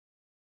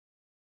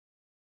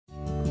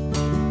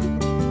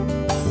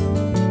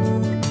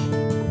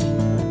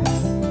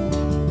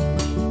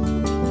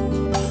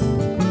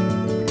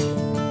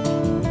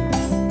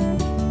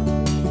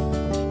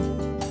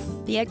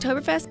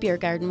Oktoberfest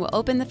Biergarten will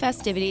open the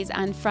festivities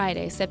on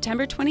Friday,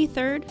 September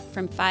 23rd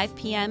from 5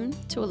 p.m.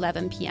 to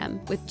 11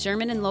 p.m. with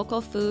German and local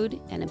food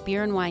and a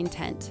beer and wine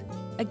tent.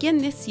 Again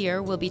this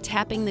year, we'll be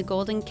tapping the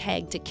Golden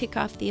Keg to kick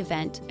off the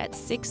event at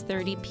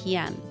 6:30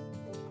 p.m.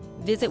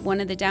 Visit one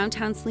of the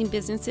downtown Saline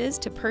businesses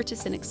to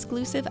purchase an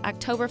exclusive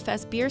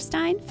Oktoberfest beer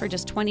stein for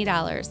just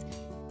 $20.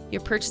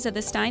 Your purchase of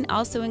the stein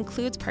also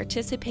includes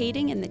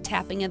participating in the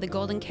tapping of the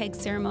Golden Keg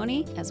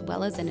ceremony, as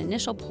well as an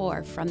initial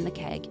pour from the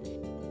keg.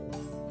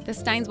 The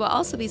steins will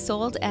also be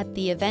sold at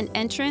the event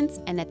entrance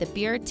and at the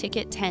beer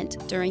ticket tent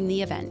during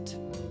the event.